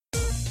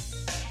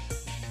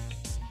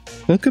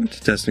Welcome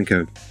to Test and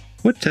Code.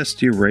 What tests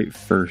do you write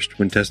first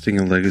when testing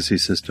a legacy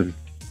system?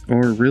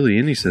 Or really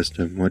any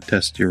system, what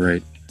tests do you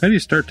write? How do you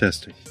start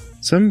testing?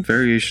 Some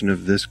variation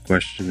of this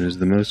question is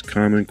the most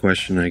common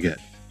question I get.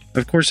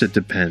 Of course, it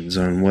depends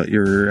on what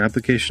your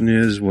application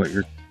is, what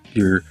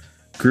your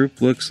group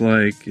looks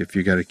like, if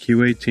you got a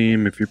QA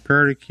team, if you're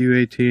part of a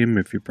QA team,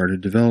 if you're part of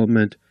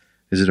development,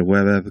 is it a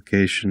web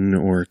application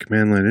or a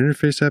command line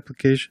interface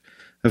application?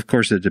 Of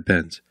course, it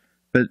depends.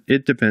 But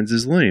it depends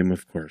is lame,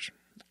 of course.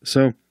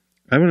 So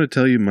I want to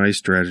tell you my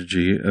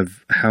strategy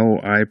of how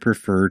I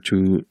prefer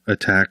to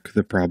attack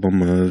the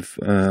problem of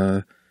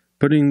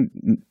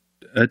putting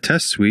a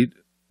test suite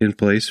in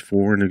place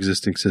for an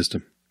existing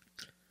system.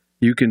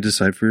 You can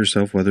decide for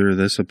yourself whether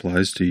this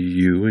applies to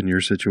you and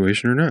your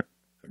situation or not.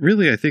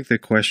 Really, I think the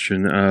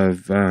question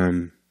of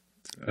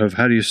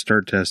how do you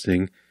start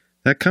testing,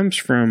 that comes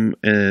from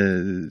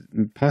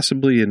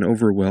possibly an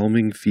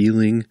overwhelming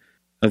feeling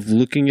of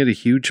looking at a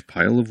huge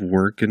pile of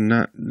work and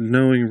not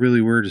knowing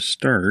really where to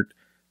start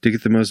to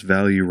get the most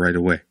value right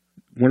away.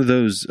 One of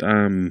those,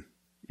 long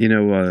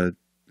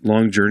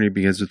journey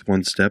begins with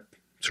one step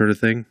sort of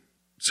thing.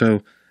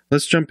 So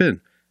let's jump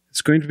in.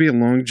 It's going to be a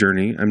long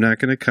journey. I'm not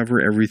going to cover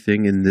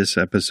everything in this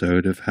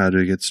episode of how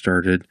to get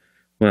started.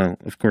 Well,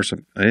 of course,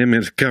 I am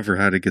going to cover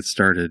how to get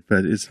started,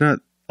 but it's not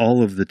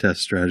all of the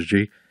test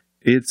strategy.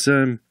 It's,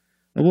 let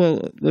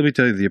me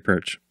tell you the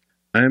approach.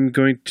 I'm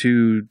going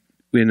to,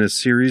 in a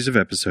series of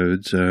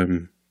episodes,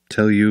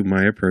 tell you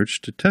my approach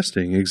to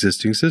testing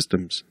existing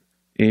systems.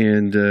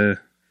 And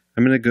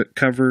I'm going to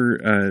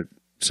cover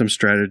some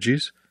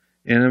strategies,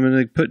 and I'm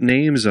going to put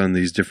names on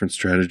these different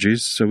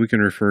strategies so we can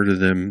refer to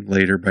them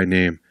later by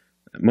name.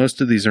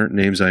 Most of these aren't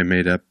names I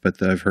made up, but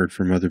that I've heard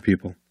from other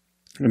people.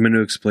 I'm going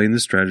to explain the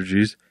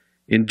strategies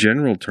in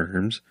general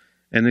terms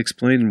and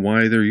explain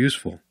why they're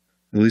useful,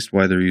 at least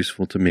why they're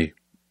useful to me,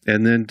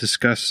 and then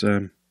discuss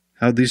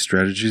how these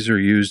strategies are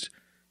used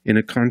in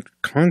a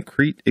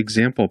concrete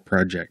example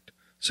project,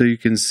 so you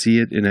can see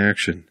it in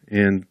action.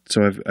 And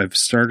so I've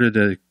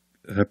started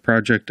a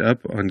project up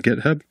on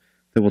GitHub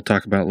that we'll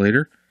talk about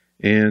later.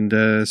 And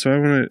so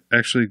I'm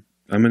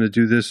going to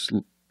do this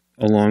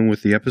along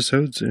with the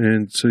episodes,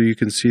 and so you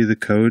can see the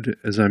code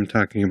as I'm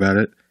talking about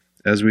it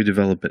as we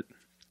develop it.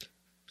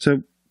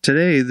 So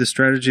today, the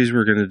strategies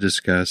we're going to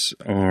discuss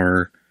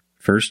are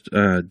first,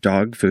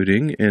 dog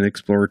fooding and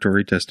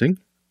exploratory testing.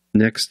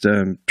 Next,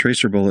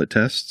 tracer bullet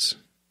tests.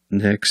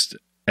 Next,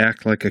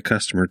 act like a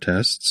customer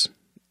tests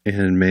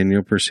and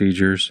manual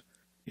procedures,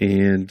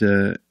 and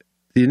the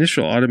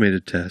initial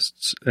automated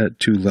tests at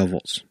 2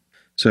 levels.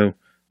 So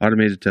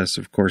automated tests,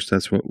 of course,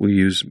 that's what we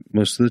use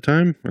most of the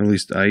time, or at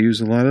least I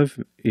use a lot of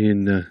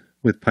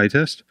with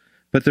PyTest.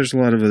 But there's a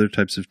lot of other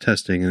types of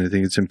testing, and I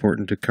think it's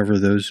important to cover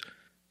those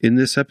in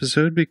this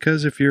episode,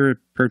 because if you're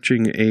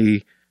approaching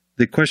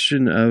the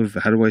question of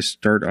how do I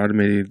start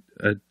an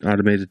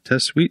automated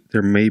test suite,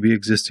 there may be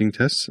existing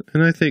tests,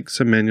 and I think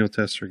some manual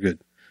tests are good.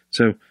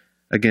 So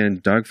again,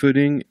 dog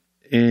fooding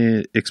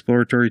and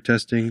exploratory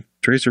testing,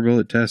 tracer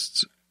bullet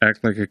tests,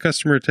 act like a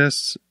customer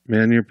tests,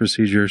 manual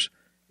procedures,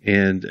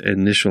 and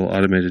initial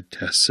automated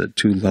tests at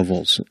 2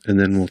 levels. And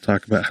then we'll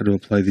talk about how to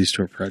apply these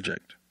to a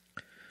project.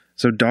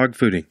 So dog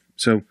fooding.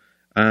 So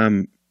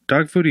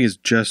dog fooding is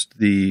just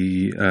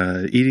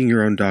the eating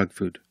your own dog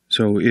food.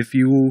 So if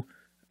you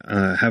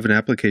have an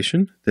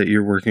application that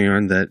you're working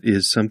on that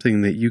is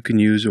something that you can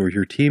use or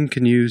your team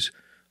can use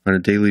on a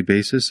daily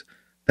basis,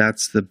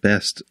 that's the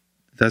best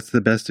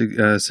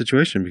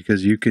situation,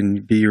 because you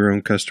can be your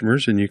own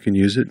customers and you can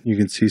use it. You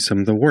can see some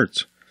of the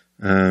warts.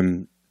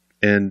 And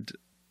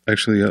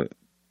actually,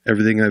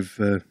 everything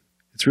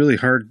it's really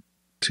hard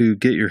to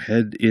get your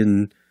head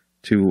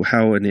into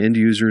how an end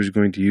user is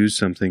going to use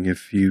something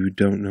if you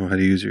don't know how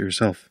to use it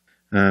yourself.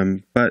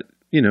 But,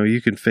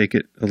 you can fake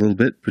it a little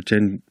bit,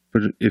 pretend,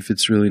 but if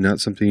it's really not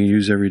something you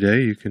use every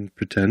day, you can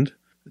pretend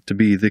to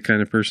be the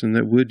kind of person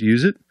that would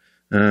use it.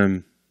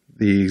 The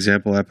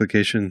example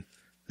application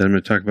that I'm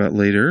going to talk about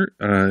later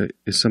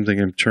is something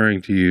I'm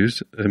trying to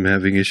use. I'm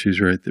having issues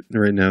right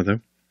now,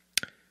 though.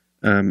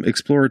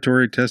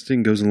 Exploratory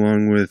testing goes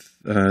along with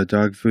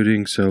dog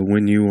fooding. So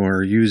when you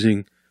are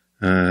using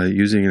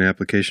an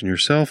application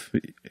yourself,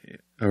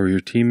 or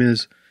your team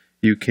is,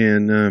 you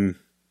can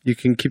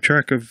keep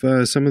track of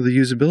some of the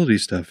usability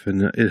stuff,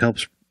 and it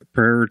helps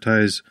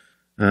prioritize.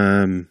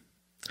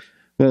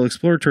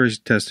 Exploratory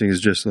testing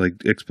is just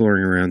like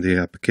exploring around the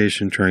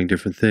application, trying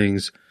different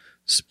things,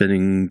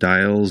 spinning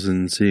dials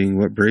and seeing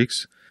what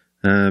breaks.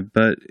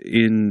 But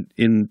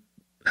in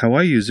how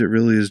I use it,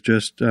 really is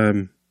just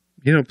playing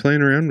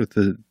around with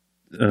with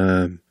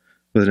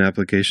an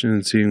application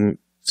and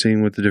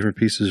seeing what the different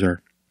pieces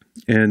are,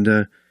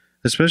 and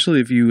especially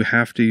if you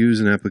have to use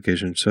an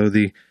application. So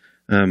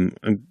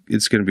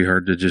it's going to be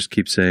hard to just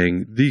keep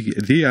saying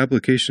the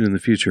application in the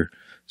future.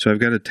 So I've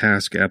got a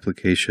task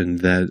application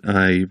that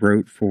I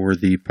wrote for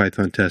the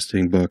Python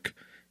testing book,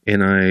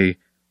 and I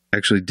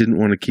actually didn't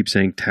want to keep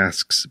saying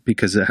tasks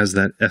because it has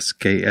that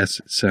SKS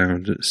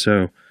sound.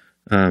 So,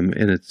 and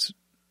it's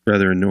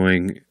rather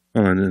annoying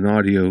on an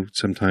audio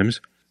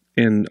sometimes.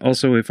 And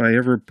also, if I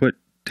ever put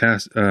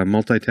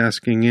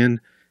multitasking in,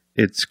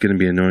 it's going to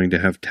be annoying to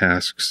have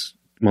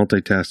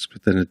multitask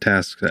within a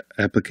task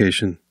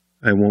application.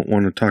 I won't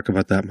want to talk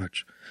about that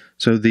much.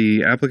 So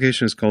the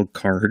application is called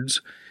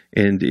Cards,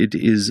 and it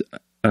is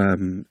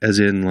as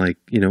in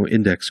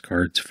index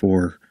cards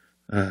for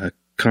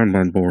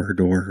Kanban board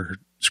or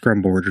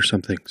Scrum board or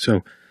something.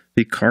 So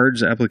the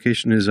Cards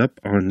application is up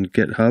on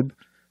GitHub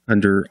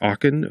under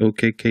Okken,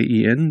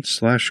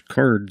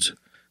 OKKEN/cards.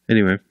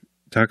 Anyway,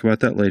 talk about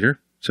that later.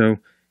 So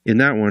in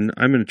that one,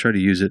 I'm going to try to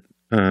use it,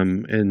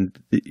 and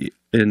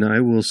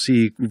I will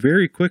see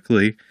very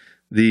quickly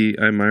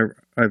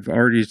I've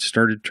already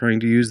started trying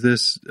to use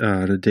this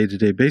on a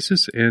day-to-day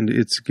basis, and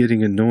it's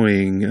getting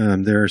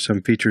annoying. There are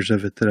some features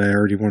of it that I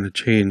already want to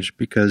change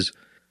because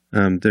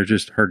they're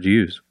just hard to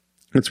use.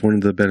 That's one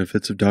of the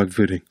benefits of dog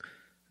fooding.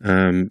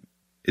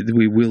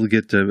 We will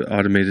get to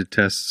automated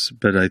tests,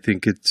 but I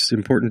think it's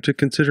important to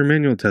consider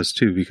manual tests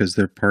too because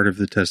they're part of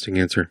the testing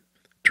answer.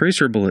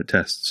 Tracer bullet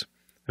tests.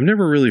 I've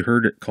never really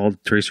heard it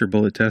called tracer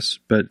bullet tests,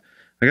 but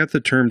I got the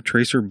term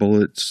tracer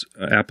bullets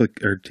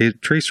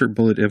tracer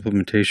bullet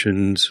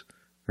implementations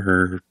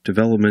or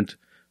development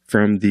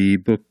from the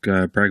book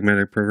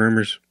Pragmatic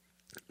Programmers,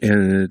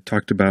 and it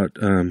talked about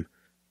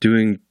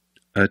doing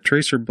a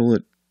tracer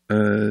bullet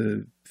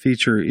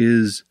feature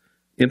is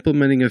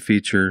implementing a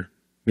feature,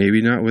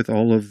 maybe not with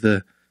all of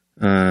the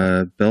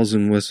bells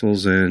and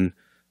whistles and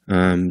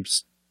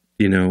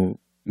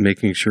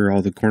making sure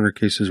all the corner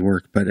cases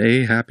work, but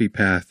a happy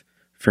path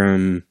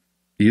from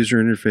the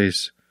user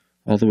interface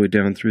all the way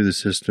down through the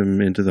system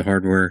into the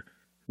hardware,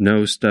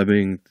 no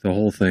stubbing, the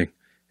whole thing.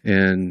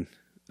 And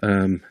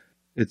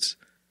it's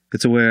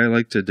a way I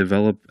like to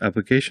develop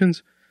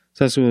applications.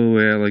 It's also a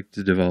way I like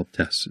to develop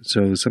tests.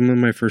 So some of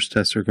my first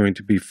tests are going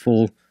to be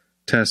full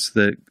tests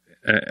that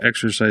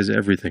exercise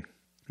everything.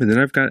 And then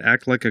I've got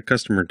act like a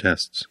customer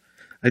tests.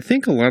 I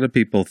think a lot of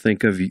people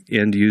think of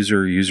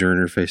user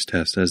interface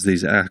tests as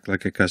these act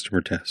like a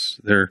customer tests.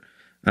 They're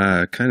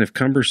kind of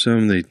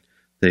cumbersome. They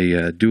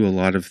do a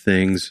lot of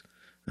things.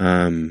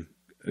 Have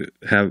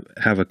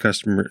a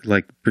customer,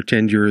 like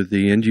pretend you're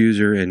the end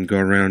user and go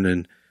around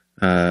and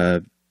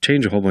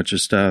change a whole bunch of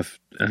stuff.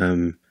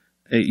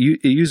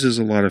 It uses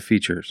a lot of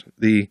features.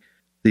 The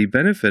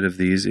benefit of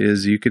these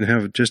is you can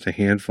have just a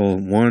handful,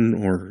 one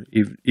or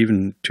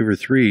even two or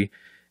three,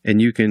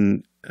 and you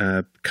can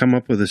come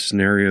up with a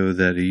scenario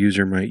that a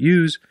user might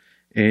use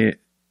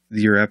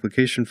your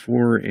application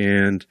for,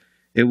 and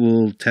it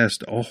will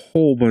test a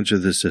whole bunch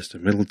of the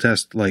system. It'll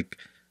test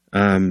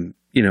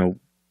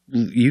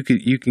you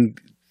can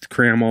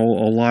cram a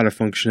lot of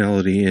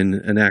functionality in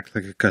and act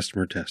like a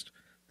customer test.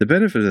 The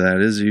benefit of that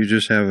is you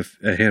just have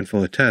a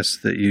handful of tests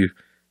that you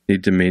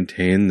need to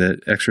maintain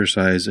that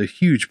exercise a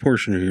huge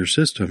portion of your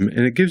system,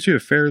 and it gives you a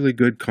fairly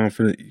good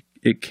confidence.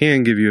 It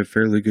can give you a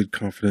fairly good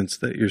confidence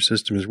that your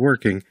system is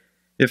working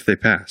if they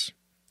pass.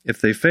 If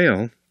they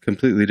fail,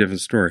 completely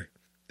different story.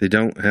 They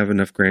don't have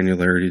enough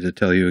granularity to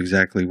tell you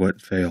exactly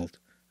what failed.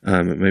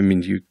 I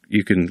mean,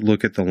 you can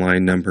look at the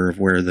line number of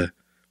where the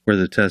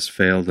test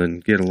failed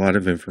and get a lot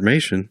of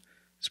information,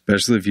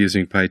 especially if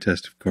using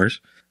PyTest, of course.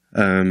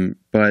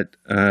 But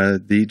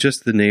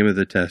the name of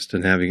the test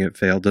and having it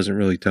fail doesn't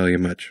really tell you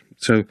much.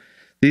 So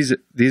these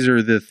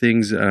are the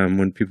things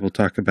when people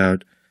talk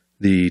about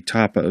the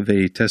top of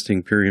a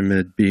testing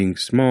pyramid being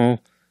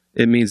small,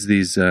 it means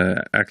these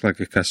act like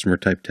a customer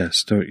type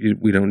tests.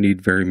 We don't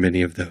need very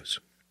many of those.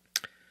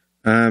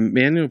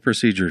 Manual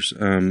procedures.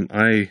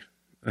 I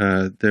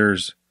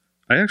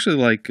actually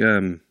like.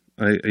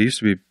 I used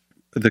to be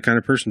the kind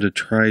of person to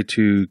try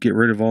to get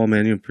rid of all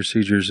manual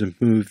procedures and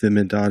move them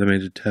into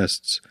automated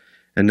tests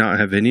and not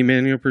have any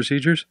manual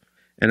procedures.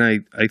 And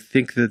I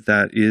think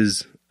that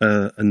is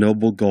a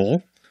noble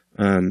goal.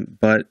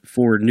 But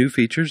for new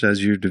features,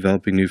 as you're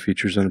developing new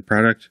features on a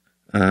product,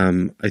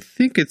 I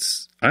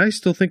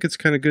still think it's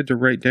kind of good to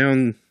write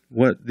down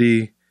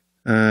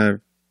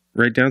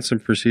write down some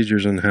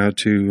procedures on how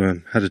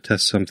to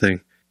test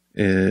something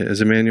as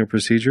a manual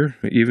procedure.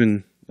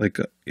 Even like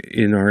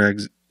in our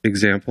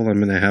example, I'm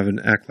going to have an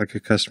act like a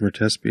customer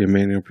test be a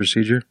manual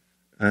procedure.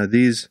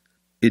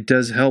 It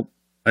does help,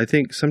 I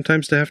think,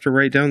 sometimes to have to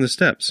write down the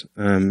steps.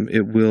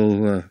 It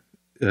will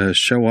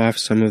show off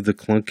some of the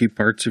clunky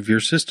parts of your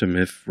system.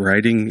 If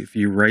writing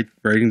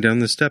down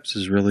the steps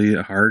is really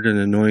hard and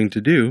annoying to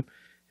do,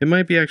 it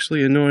might be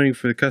actually annoying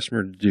for the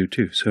customer to do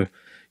too. So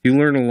you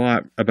learn a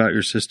lot about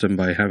your system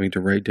by having to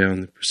write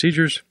down the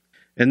procedures.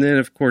 And then,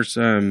 of course,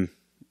 where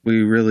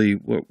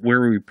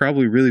we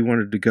probably really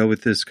wanted to go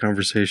with this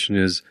conversation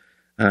is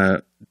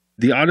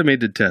the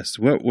automated tests.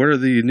 What are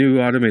the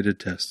new automated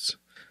tests?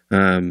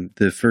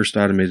 The first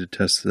automated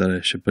tests that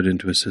I should put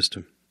into a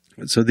system.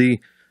 So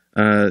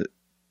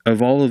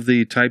of all of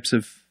the types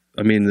of,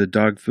 the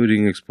dog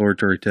fooding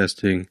exploratory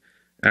testing,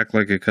 act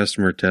like a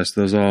customer test,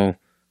 those all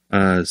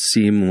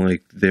seem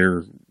like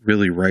they're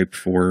really ripe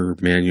for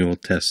manual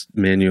test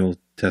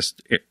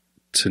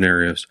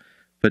scenarios.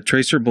 But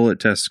tracer bullet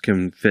tests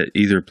can fit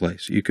either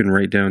place. You can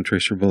write down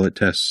tracer bullet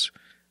tests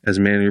as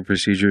manual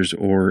procedures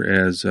or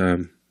as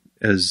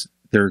as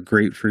they're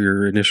great for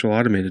your initial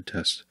automated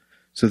test.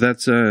 So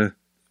that's and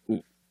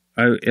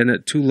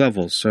at 2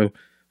 levels. So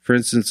for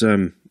instance,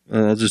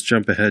 I'll just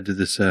jump ahead to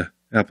this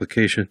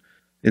application.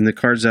 In the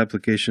cards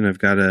application, I've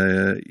got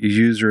a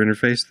user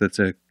interface that's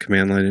a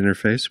command line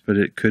interface, but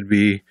it could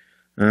be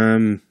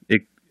your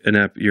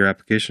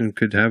application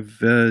could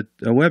have a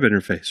web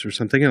interface or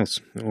something else.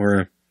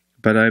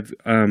 But I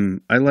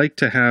like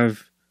to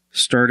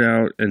start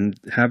out and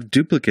have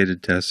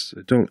duplicated tests.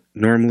 I don't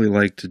normally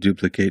like to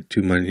duplicate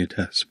too many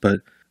tests,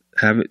 but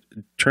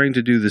trying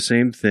to do the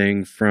same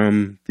thing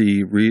from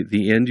the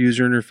end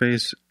user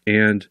interface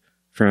and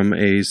from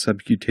a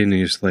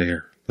subcutaneous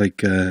layer,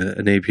 like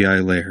an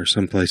API layer,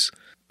 someplace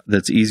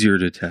that's easier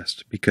to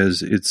test,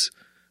 because it's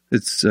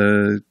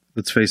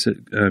let's face it,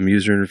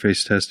 user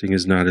interface testing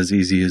is not as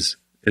easy as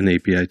an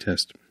API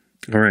test.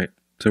 All right,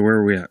 so where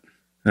are we at?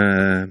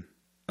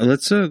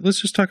 Let's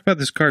just talk about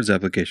this cards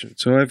application.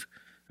 So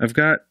I've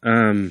got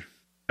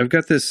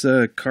this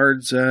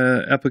cards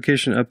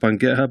application up on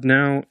GitHub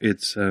now.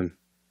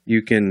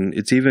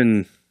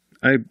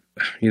 I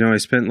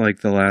spent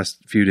like the last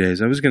few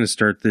days. I was going to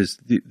start this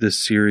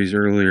series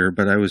earlier,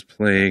 but I was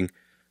playing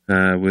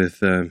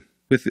with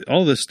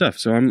all this stuff.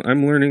 So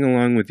I'm learning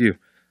along with you.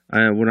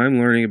 What I'm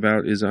learning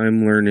about is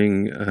I'm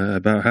learning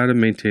about how to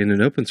maintain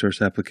an open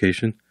source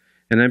application,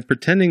 and I'm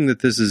pretending that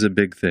this is a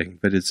big thing,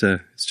 but it's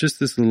just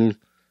this little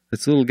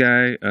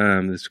guy,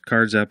 this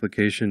cards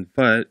application.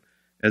 But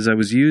as I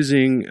was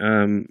using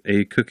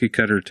a cookie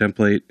cutter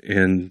template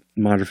and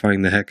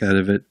modifying the heck out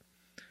of it,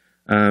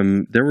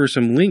 there were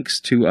some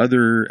links to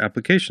other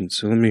applications.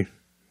 So let me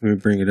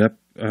bring it up.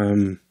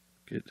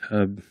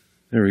 GitHub.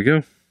 There we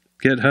go.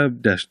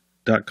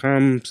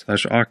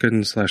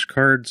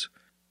 GitHub.com/Aachen/cards.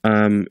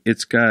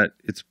 It's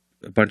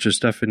a bunch of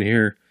stuff in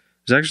here.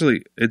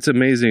 It's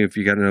amazing if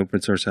you got an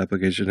open source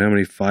application, how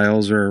many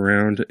files are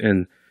around.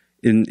 And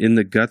in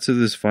the guts of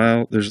this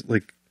file, there's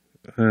like,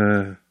 I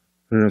don't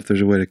know if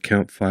there's a way to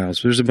count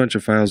files. There's a bunch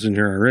of files in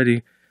here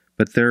already,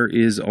 but there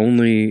is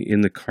only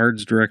in the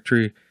cards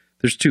directory,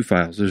 there's 2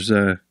 files. There's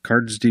a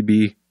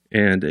cardsdb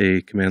and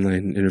a command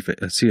line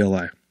interface, a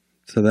CLI.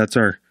 So that's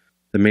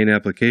the main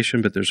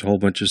application, but there's a whole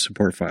bunch of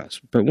support files.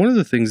 But one of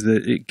the things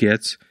that it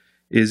gets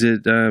is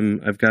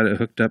I've got it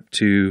hooked up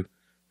to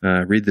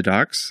read the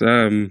docs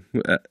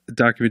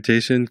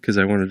documentation, because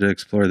I wanted to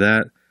explore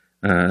that.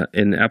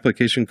 An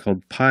application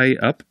called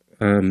PyUp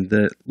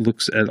that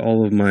looks at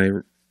all of my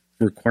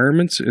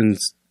requirements and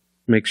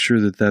makes sure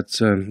that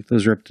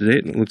those are up to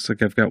date. And it looks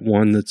like I've got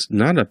one that's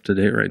not up to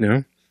date right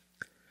now.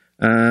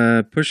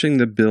 Pushing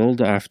the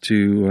build off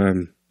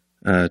to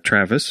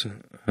Travis,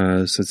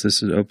 since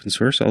this is open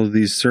source. All of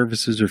these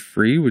services are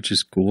free, which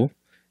is cool,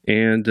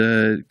 and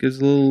gives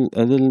a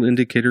little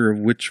indicator of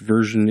which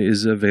version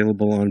is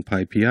available on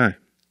PyPI.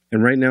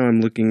 And right now I'm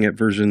looking at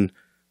version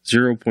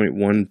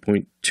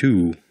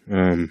 0.1.2,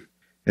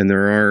 and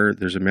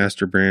there's a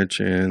master branch,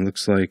 and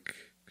looks like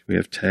we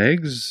have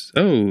tags.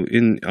 Oh,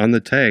 on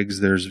the tags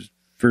there's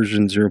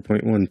version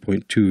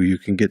 0.1.2 you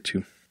can get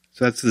to.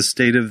 So that's the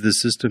state of the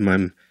system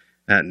I'm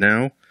at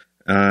now.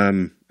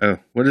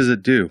 What does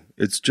it do?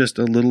 It's just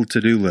a little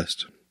to-do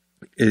list.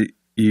 If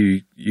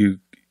you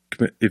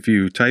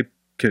type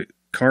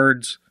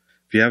cards,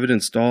 if you have it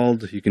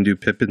installed, you can do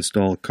pip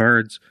install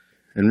cards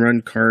and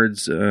run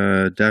cards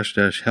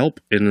 --help,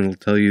 and it'll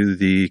tell you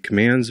the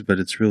commands. But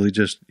it's really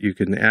just, you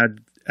can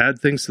add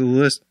things to the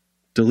list,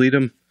 delete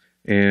them,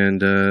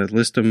 and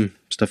list them,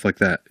 stuff like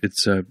that.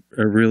 It's a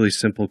really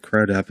simple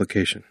CRUD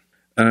application.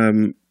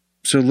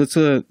 So let's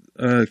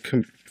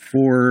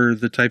for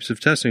the types of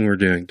testing we're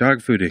doing.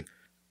 Dog fooding.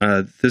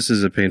 This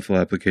is a painful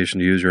application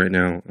to use right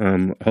now.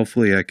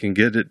 Hopefully I can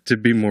get it to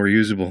be more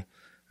usable.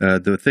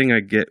 The thing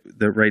I get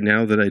that right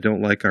now that I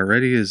don't like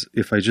already is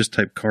if I just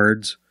type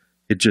cards,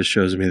 it just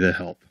shows me the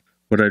help.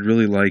 What I'd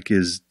really like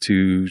is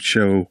to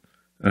show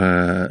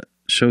the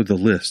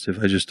list.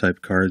 If I just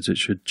type cards, it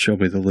should show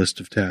me the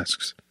list of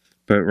tasks.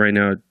 But right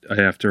now I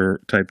have to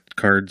type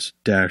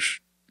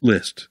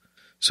cards-list.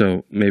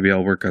 So maybe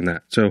I'll work on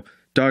that. So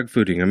dog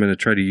fooding, I'm going to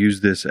try to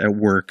use this at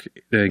work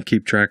and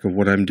keep track of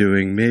what I'm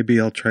doing. Maybe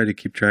I'll try to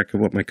keep track of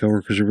what my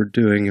coworkers are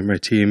doing and my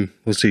team.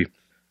 We'll see.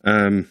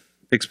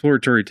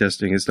 Exploratory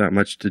testing is not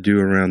much to do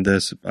around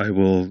this.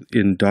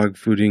 In dog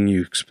fooding,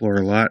 you explore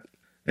a lot.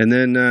 And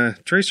then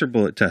tracer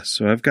bullet tests.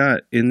 So I've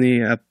got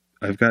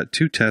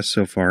 2 tests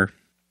so far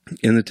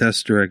in the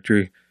test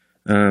directory.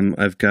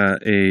 I've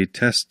got a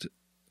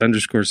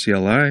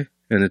test_CLI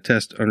and a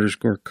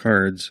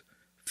test_cards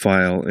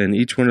file, and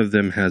each one of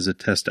them has a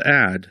test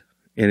add,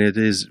 and it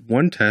is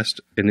one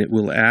test, and it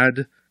will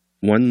add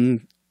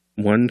one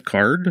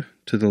card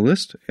to the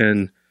list,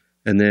 and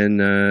then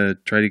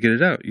try to get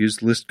it out.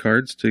 Use list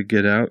cards to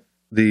get out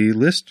the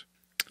list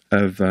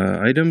of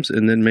items,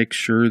 and then make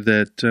sure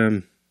that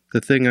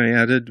the thing I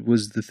added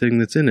was the thing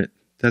that's in it.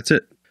 That's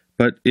it.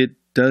 But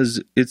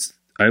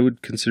I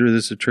would consider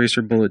this a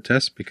tracer bullet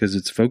test because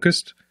it's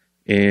focused,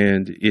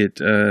 and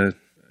it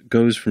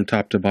goes from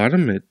top to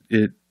bottom.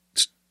 It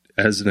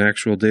has an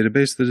actual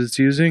database that it's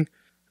using.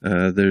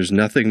 There's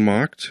nothing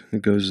mocked.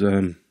 It goes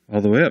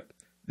all the way up.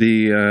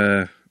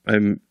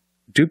 I'm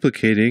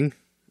duplicating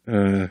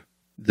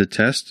the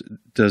test.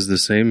 Does the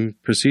same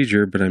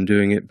procedure, but I'm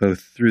doing it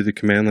both through the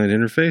command line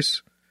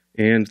interface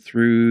and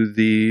through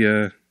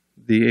the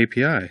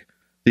API.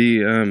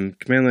 The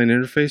command line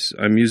interface,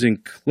 I'm using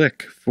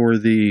Click for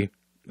the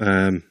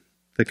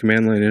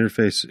command line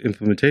interface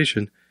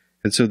implementation,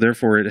 and so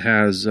therefore it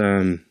has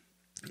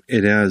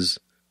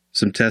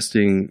some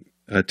testing,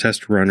 a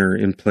test runner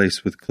in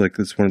place with Click.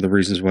 That's one of the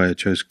reasons why I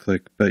chose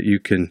Click. But you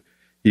can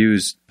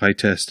use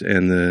PyTest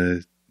and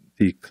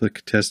the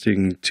Click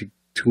testing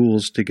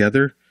tools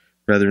together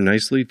rather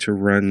nicely to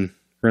run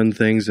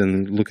things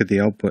and look at the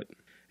output.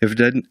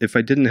 If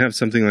I didn't have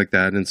something like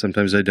that, and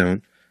sometimes I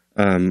don't,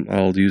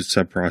 I'll use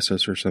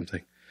Subprocess or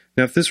something.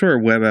 Now, if this were a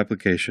web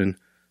application,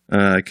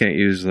 I can't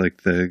use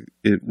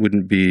it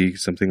wouldn't be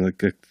something like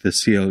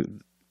the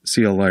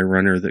CLI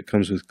runner that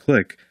comes with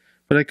Click,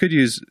 but I could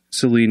use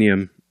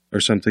Selenium or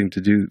something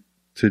to do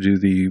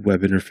the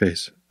web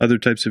interface. Other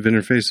types of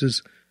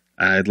interfaces,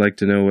 I'd like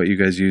to know what you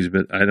guys use,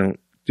 but I don't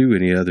do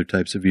any other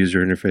types of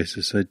user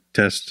interfaces. I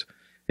test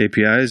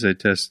APIs, I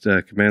test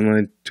command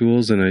line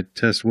tools, and I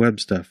test web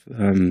stuff.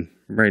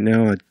 Right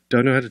now, I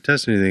don't know how to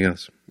test anything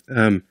else.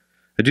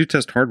 I do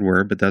test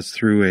hardware, but that's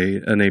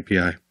through an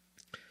API.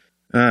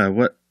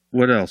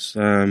 What else?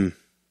 So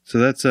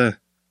that's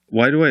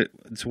why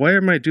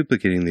am I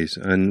duplicating these,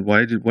 and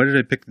why did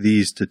I pick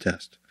these to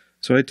test?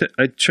 So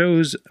I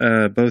chose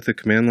both a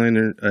command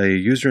line, a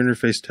user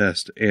interface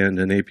test, and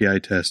an API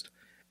test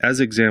as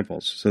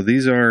examples. So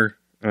these are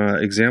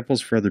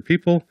examples for other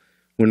people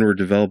when we're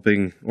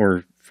developing,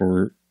 or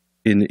for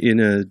in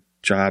a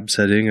job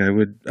setting. I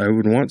would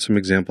want some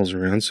examples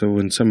around, so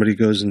when somebody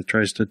goes and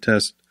tries to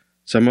test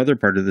some other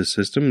part of the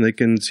system, they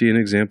can see an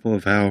example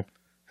of how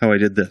I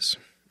did this.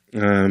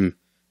 And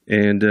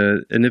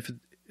if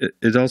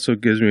it also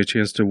gives me a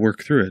chance to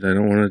work through it. I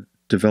don't want to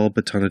develop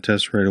a ton of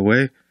tests right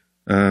away.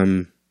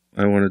 I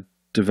want to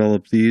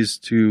develop these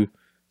to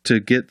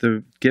get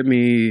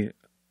me.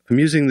 I'm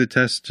using the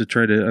test to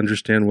try to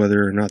understand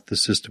whether or not the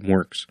system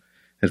works.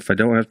 And if I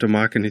don't have to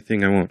mock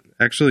anything, I won't.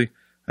 Actually,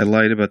 I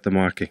lied about the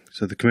mocking.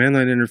 So the command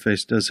line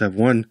interface does have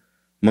one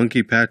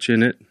monkey patch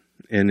in it,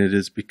 and it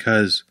is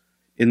because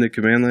in the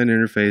command line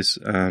interface,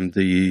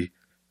 the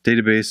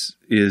database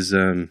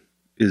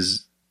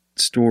is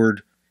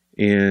stored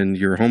in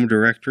your home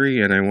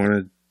directory, and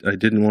I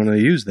didn't want to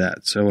use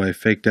that, so I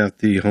faked out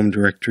the home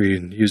directory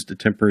and used the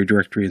temporary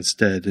directory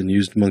instead, and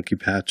used monkey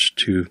patch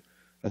to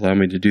allow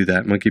me to do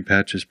that. Monkey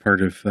patch is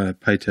part of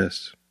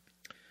PyTest.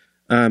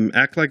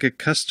 Act like a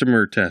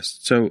customer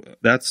test. So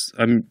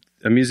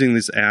I'm using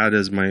this add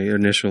as my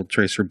initial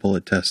tracer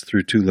bullet test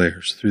through two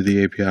layers, through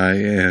the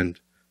API and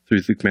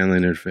through the command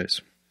line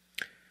interface.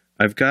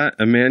 I've got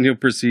a manual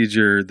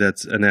procedure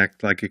that's an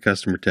act like a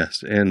customer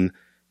test, and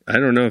I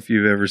don't know if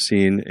you've ever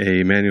seen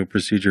a manual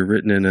procedure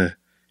written in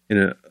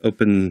an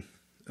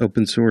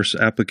open source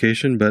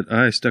application, but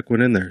I stuck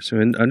one in there. So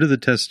under the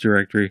test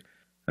directory,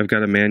 I've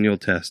got a manual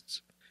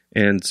tests.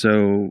 And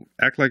so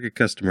act like a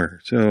customer.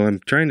 So I'm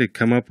trying to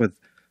come up with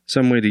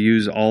some way to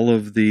use all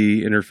of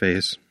the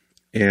interface,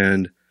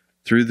 and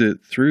through the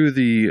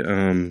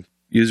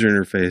user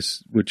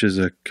interface, which is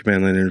a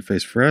command line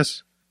interface for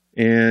us,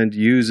 and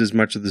use as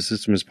much of the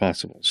system as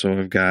possible. So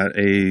I've got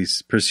a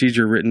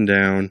procedure written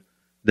down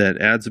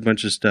that adds a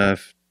bunch of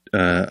stuff,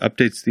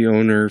 updates the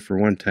owner for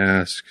one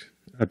task,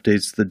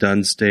 updates the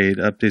done state,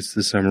 updates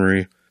the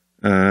summary,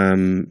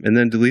 and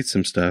then deletes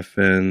some stuff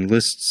and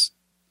lists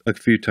a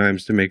few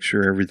times to make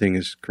sure everything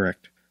is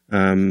correct.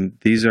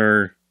 These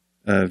are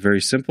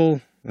very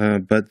simple,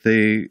 but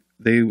they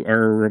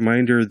are a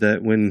reminder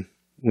that when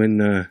we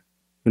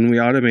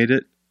automate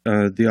it,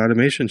 the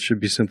automation should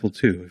be simple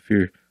too. If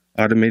your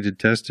automated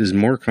test is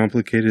more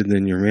complicated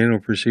than your manual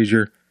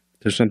procedure,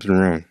 there's something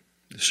wrong.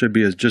 It should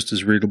be just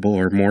as readable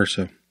or more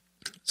so.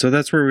 So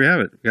that's where we have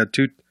it. We got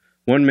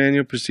one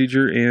manual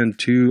procedure and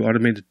two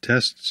automated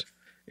tests,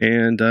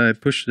 and I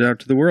pushed it out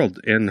to the world,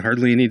 and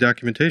hardly any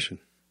documentation.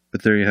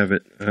 But there you have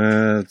it.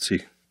 Let's see.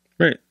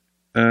 Right.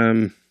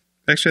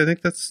 Actually, I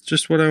think that's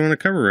just what I want to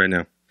cover right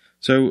now.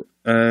 So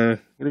what are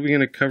we going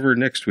to cover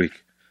next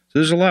week? So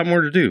there's a lot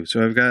more to do.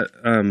 So I've got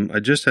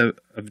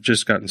I've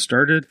just gotten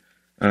started.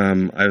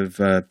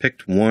 I've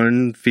picked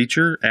one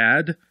feature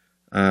add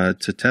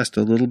to test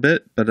a little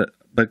bit,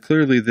 but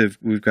clearly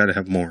we've got to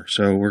have more.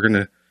 So we're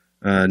going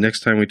to next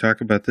time we talk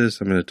about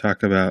this, I'm going to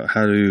talk about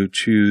how to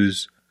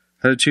choose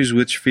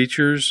which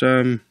features.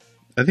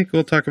 I think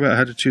we'll talk about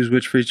how to choose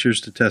which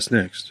features to test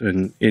next,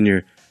 and in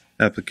your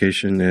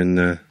application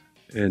and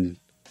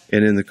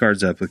in the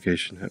cards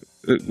application.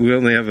 We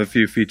only have a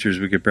few features;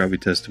 we could probably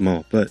test them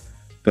all, but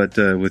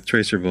with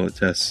tracer bullet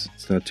tests,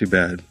 it's not too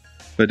bad.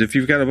 But if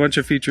you've got a bunch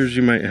of features,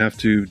 you might have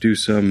to do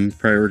some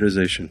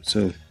prioritization.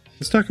 So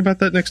let's talk about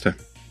that next time.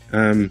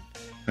 I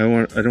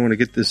don't want to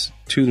get this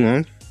too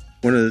long.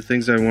 One of the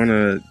things I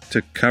wanted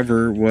to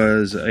cover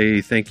was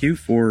a thank you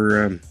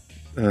for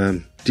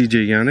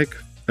DJ Yannick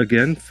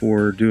again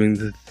for doing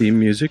the theme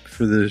music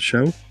for the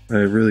show. I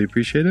really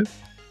appreciate it.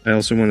 I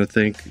also want to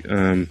thank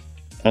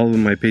all of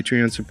my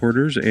Patreon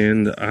supporters,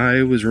 and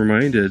I was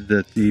reminded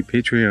that the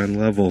Patreon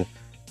level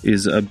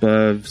is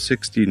above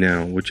 60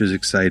 now, which is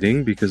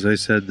exciting because I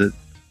said that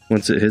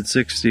once it hit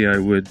 60, I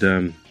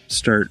would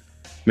start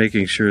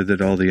making sure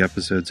that all the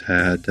episodes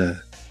had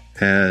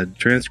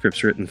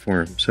transcripts written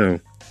for them. So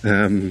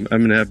I'm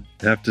going to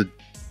have to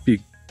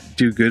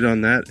do good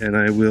on that, and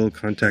I will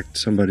contact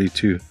somebody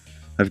to.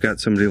 I've got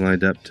somebody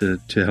lined up to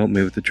help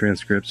me with the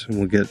transcripts, and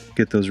we'll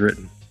get those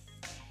written.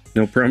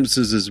 No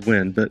promises as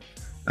when, but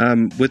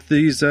with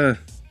these, I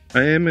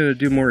am going to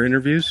do more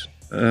interviews.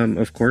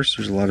 Of course,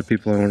 there's a lot of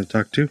people I want to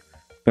talk to,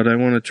 but I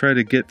want to try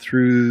to get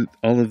through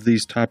all of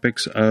these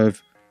topics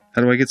of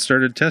how do I get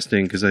started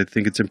testing, because I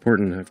think it's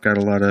important. I've got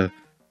a lot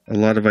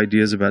of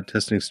ideas about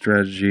testing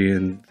strategy,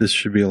 and this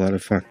should be a lot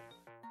of fun.